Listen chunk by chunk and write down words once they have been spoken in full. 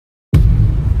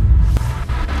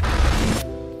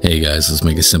Hey guys, let's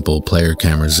make a simple player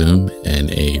camera zoom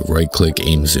and a right-click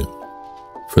aim zoom.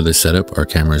 For this setup, our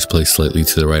camera is placed slightly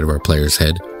to the right of our player's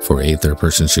head for a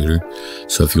third-person shooter,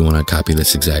 so if you want to copy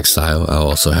this exact style, I'll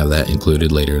also have that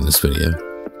included later in this video.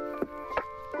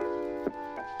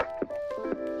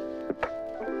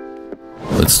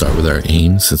 Let's start with our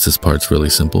aim. Since this part's really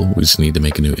simple, we just need to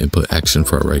make a new input action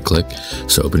for our right click.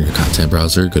 So open your content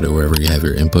browser, go to wherever you have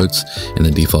your inputs. In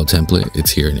the default template, it's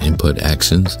here in input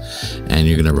actions, and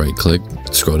you're gonna right click,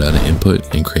 scroll down to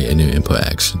input and create a new input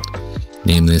action.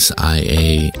 Name this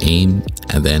IA aim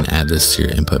and then add this to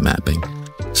your input mapping.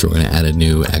 So we're gonna add a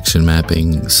new action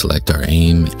mapping, select our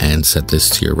aim and set this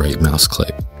to your right mouse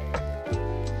click.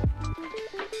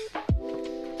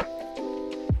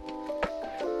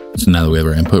 So now that we have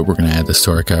our input, we're going to add this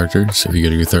to our character. So if you go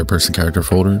to your third person character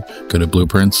folder, go to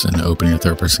blueprints and open your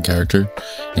third person character.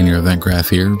 In your event graph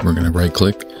here, we're going to right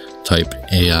click, type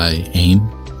AI aim.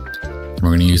 And we're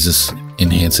going to use this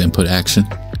enhance input action.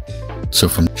 So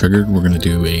from triggered, we're going to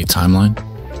do a timeline.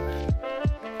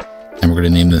 And we're going to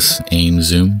name this aim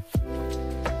zoom.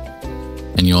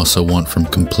 And you also want from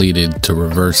completed to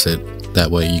reverse it. That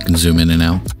way you can zoom in and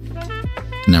out.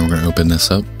 And now we're going to open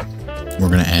this up. We're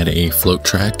going to add a float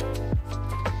track.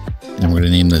 And we're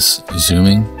going to name this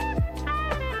zooming.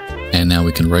 And now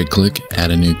we can right click,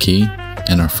 add a new key.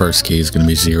 And our first key is going to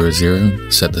be 0, 0.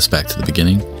 Set this back to the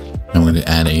beginning. And we're going to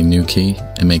add a new key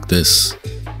and make this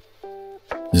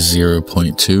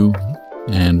 0.2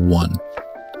 and 1.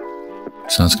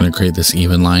 So it's going to create this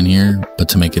even line here. But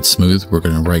to make it smooth, we're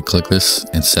going to right click this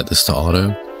and set this to auto.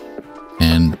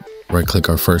 And right click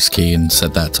our first key and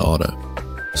set that to auto.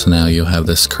 So now you'll have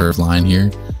this curved line here.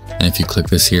 And if you click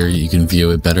this here, you can view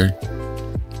it better.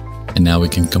 And now we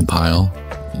can compile,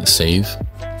 save,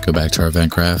 go back to our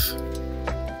event graph.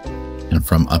 And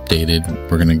from updated,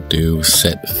 we're going to do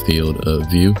set field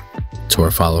of view to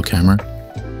our follow camera.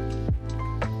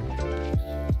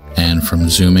 And from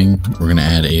zooming, we're going to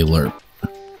add a lerp.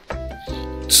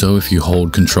 So if you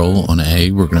hold control on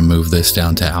A, we're going to move this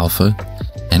down to alpha.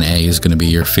 And A is going to be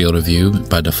your field of view.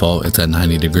 By default, it's at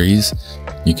 90 degrees.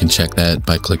 You can check that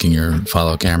by clicking your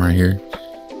follow camera here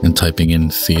and typing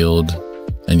in field,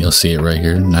 and you'll see it right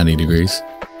here, 90 degrees.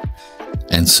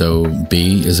 And so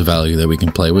B is a value that we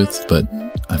can play with, but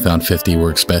I found 50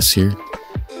 works best here.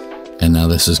 And now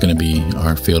this is going to be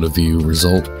our field of view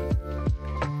result.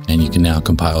 And you can now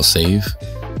compile save.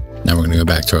 Now we're going to go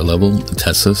back to our level and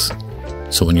test this.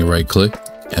 So when you right click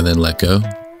and then let go,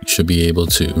 you should be able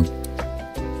to.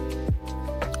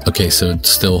 Okay, so it's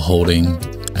still holding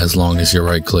as long as you're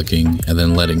right clicking and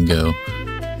then letting go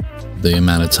the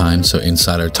amount of time. So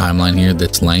inside our timeline here,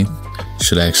 this length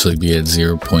should actually be at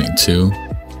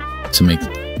 0.2 to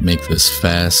make this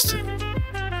fast.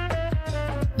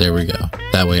 There we go.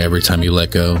 That way every time you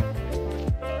let go,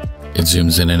 it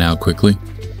zooms in and out quickly.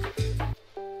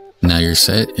 Now you're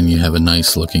set and you have a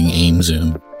nice looking aim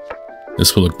zoom.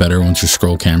 This will look better once your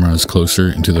scroll camera is closer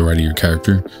and to the right of your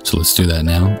character. So let's do that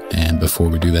now. And before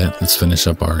we do that, let's finish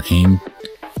up our aim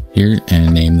here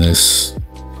and name this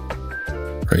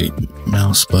right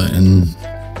mouse button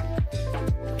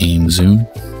aim zoom.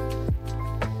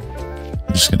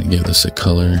 I'm just going to give this a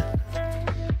color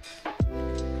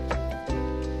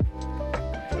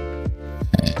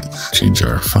and change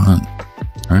our font.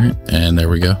 All right, and there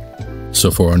we go. So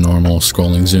for our normal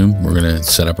scrolling zoom, we're going to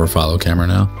set up our follow camera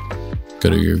now. Go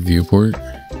to your viewport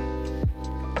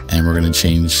and we're going to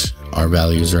change our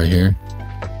values right here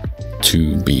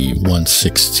to be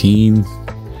 116,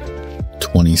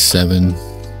 27,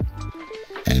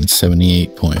 and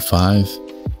 78.5.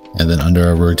 And then under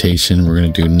our rotation, we're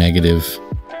going to do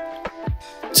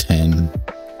 -10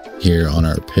 here on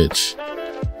our pitch.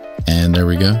 And there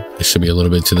we go. It should be a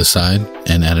little bit to the side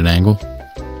and at an angle.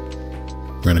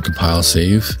 We're going to compile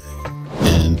save.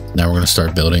 And now we're going to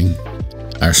start building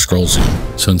our scroll zoom.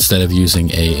 So instead of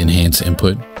using a enhance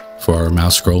input for our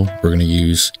mouse scroll, we're going to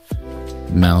use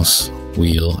mouse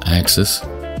wheel axis.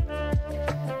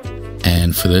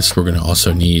 And for this, we're going to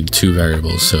also need two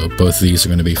variables. So both of these are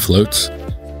going to be floats.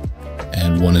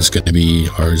 And one is going to be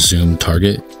our zoom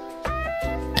target.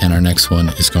 And our next one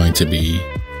is going to be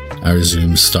our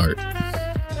zoom start.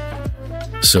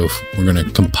 So we're going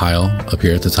to compile up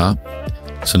here at the top.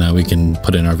 So now we can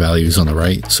put in our values on the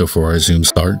right. So for our zoom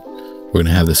start, we're going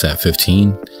to have this at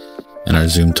 15. And our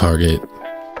zoom target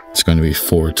is going to be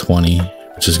 420,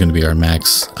 which is going to be our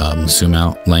max zoom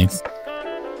out length.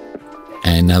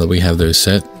 And now that we have those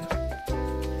set,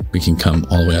 we can come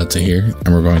all the way out to here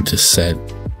and we're going to set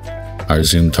our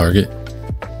zoom target.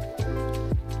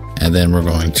 And then we're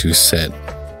going to set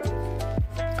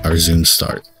our zoom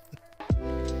start.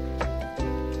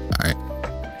 All right.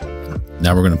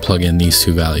 now we're going to plug in these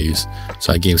two values.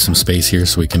 So I gave some space here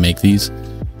so we can make these.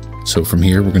 So from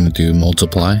here, we're going to do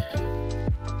multiply.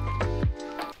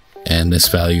 And this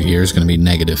value here is going to be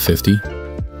 -50.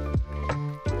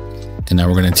 And now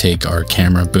we're going to take our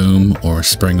camera boom or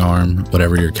spring arm,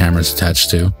 whatever your camera is attached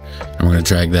to, and we're going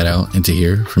to drag that out into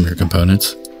here from your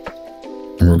components.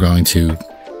 And we're going to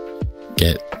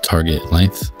get target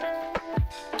length,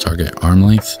 target arm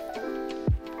length.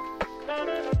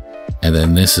 And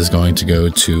then this is going to go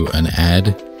to an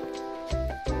add.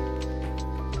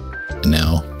 And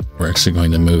now we're actually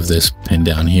going to move this pin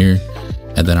down here.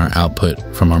 And then our output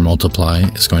from our multiply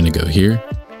is going to go here.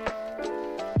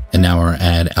 And now our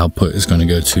add output is going to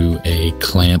go to a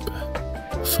clamp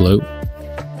float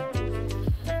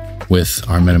with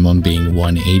our minimum being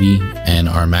 180 and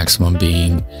our maximum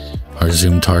being our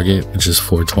zoom target, which is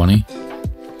 420.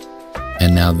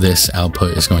 And now this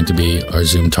output is going to be our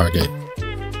zoom target.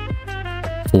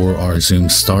 For our zoom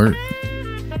start,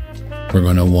 we're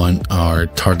going to want our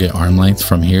target arm length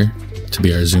from here to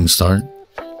be our zoom start.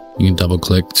 You can double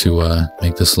click to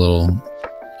make this a little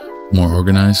more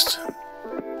organized.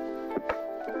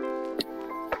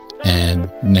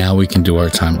 And now we can do our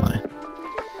timeline.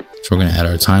 So we're going to add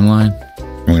our timeline.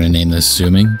 We're going to name this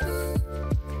zooming.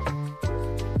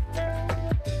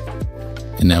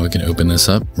 And now we can open this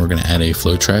up. We're going to add a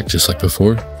flow track just like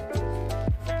before.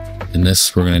 And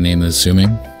this, we're going to name this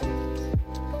zooming.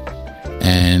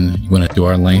 And you want to do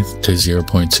our length to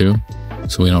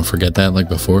 0.2 so we don't forget that like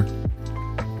before.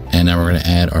 And now we're going to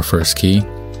add our first key.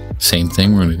 Same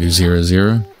thing, we're going to do 0,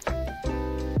 0.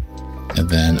 And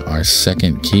then our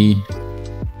second key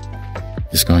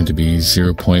is going to be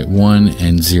 0.1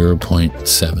 and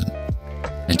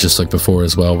 0.7. And just like before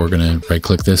as well, we're going to right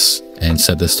click this and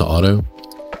set this to auto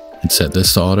and set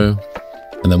this to auto.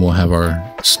 And then we'll have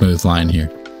our smooth line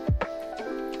here.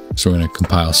 So we're going to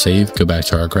compile, save, go back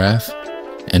to our graph.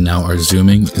 And now our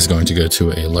zooming is going to go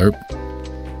to a lerp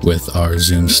with our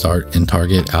zoom start and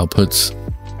target outputs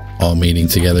all meeting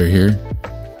together here.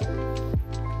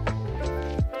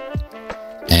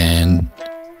 And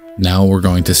now we're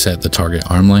going to set the target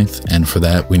arm length. And for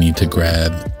that, we need to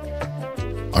grab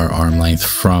our arm length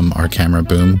from our camera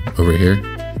boom over here.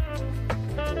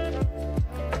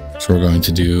 So we're going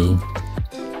to do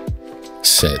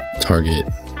set target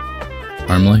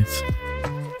arm length.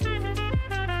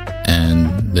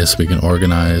 And this we can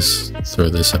organize, throw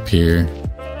this up here.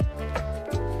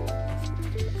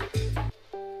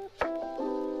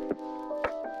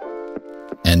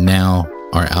 And now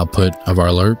our output of our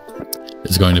lerp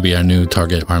is going to be our new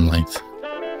target arm length.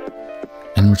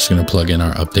 And we're just going to plug in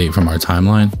our update from our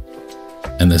timeline.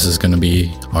 And this is going to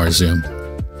be our zoom.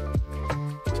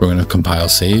 So we're going to compile,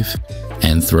 save,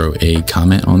 and throw a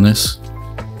comment on this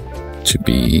to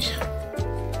be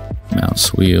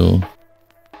mouse wheel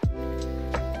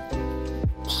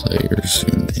player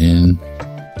zoomed in.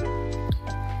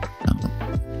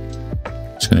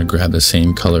 Just going to grab the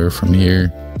same color from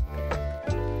here.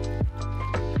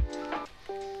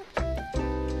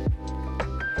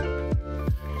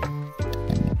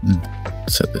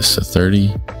 Set this to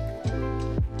 30.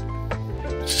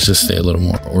 Just stay a little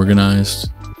more organized.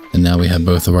 And now we have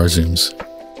both of our zooms.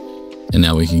 And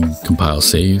now we can compile,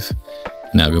 save.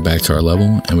 Now go back to our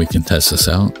level and we can test this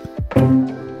out.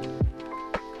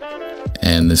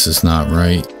 And this is not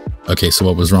right. Okay, so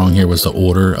what was wrong here was the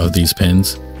order of these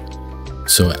pins.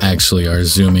 So actually our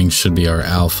zooming should be our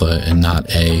alpha and not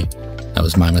A. That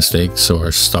was my mistake. So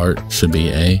our start should be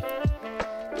A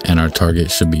and our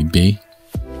target should be B.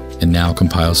 And now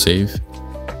compile, save.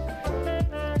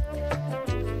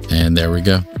 And there we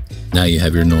go. Now you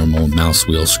have your normal mouse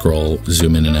wheel scroll,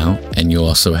 zoom in and out. And you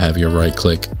also have your right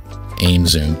click aim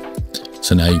zoom.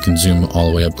 So now you can zoom all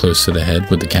the way up close to the head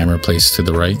with the camera placed to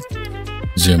the right.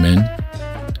 Zoom in.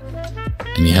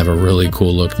 And you have a really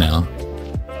cool look now.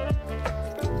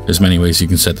 There's many ways you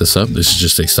can set this up. This is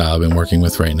just a style I've been working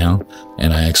with right now.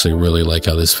 And I actually really like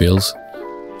how this feels.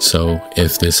 So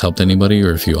if this helped anybody,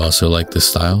 or if you also like this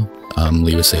style,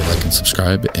 leave us a like and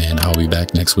subscribe, and I'll be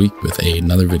back next week with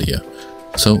another video.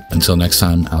 So until next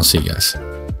time, I'll see you guys.